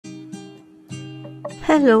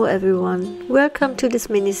Hello everyone, welcome to this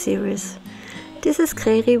mini-series. This is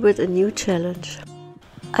Krari with a new challenge.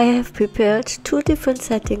 I have prepared two different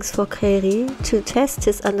settings for Krari to test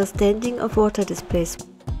his understanding of water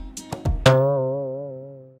displacement.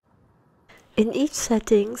 In each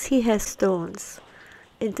setting he has stones.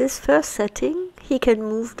 In this first setting he can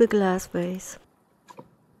move the glass vase.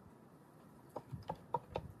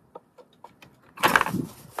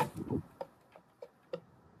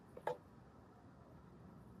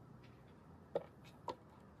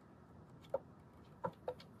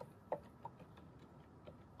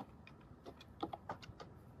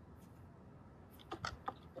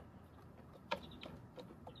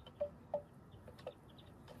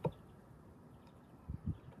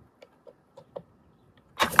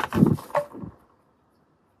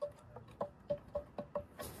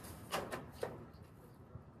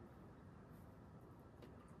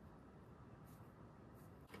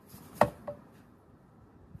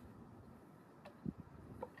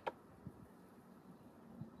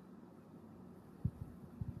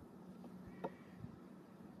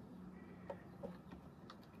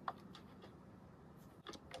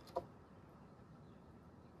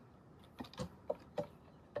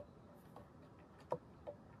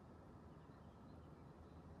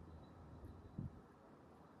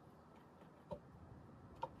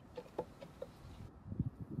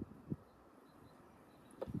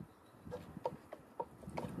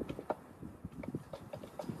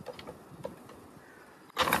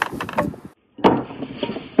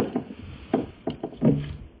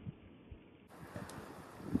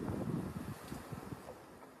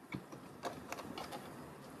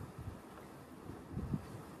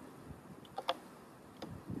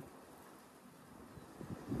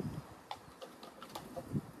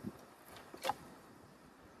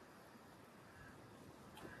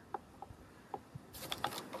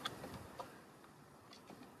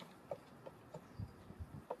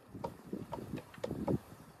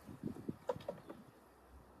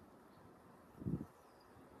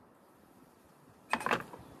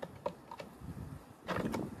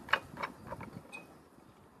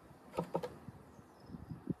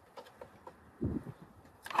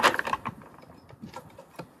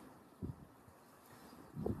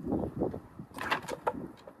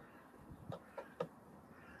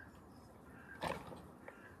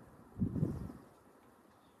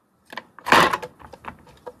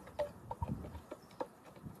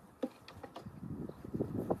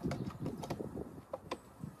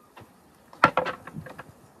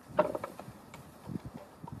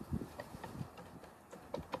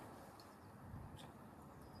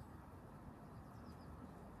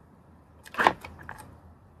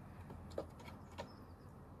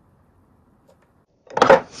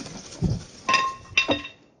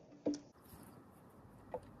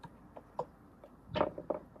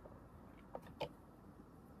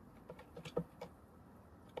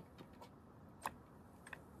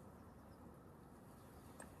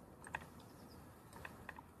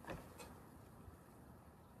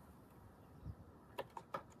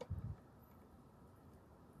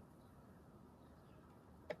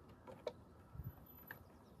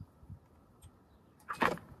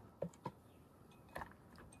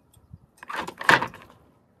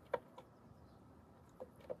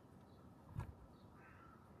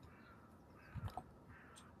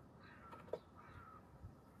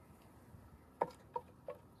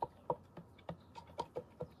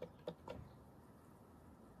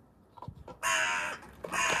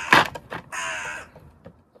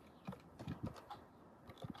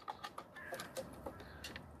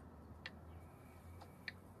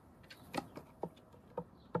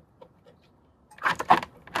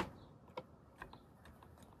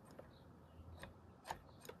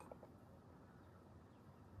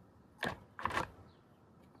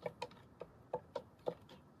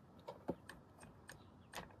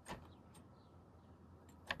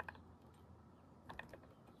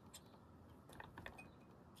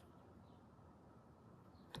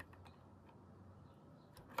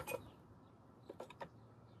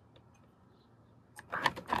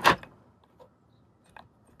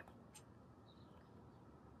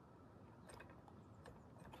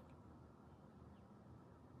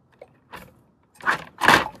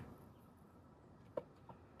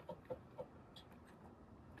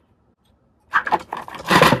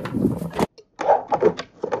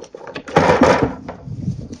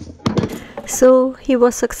 So he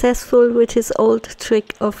was successful with his old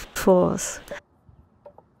trick of force.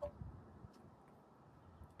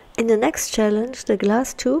 In the next challenge, the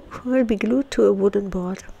glass tube will be glued to a wooden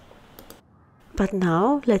board. But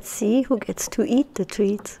now let's see who gets to eat the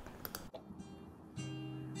treats.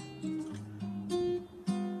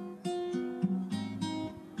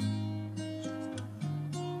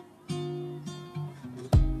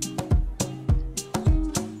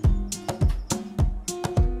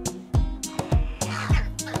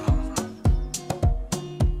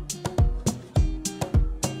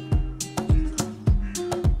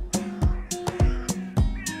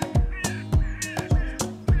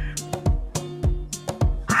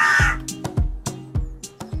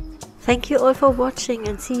 Thank you all for watching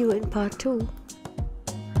and see you in part 2.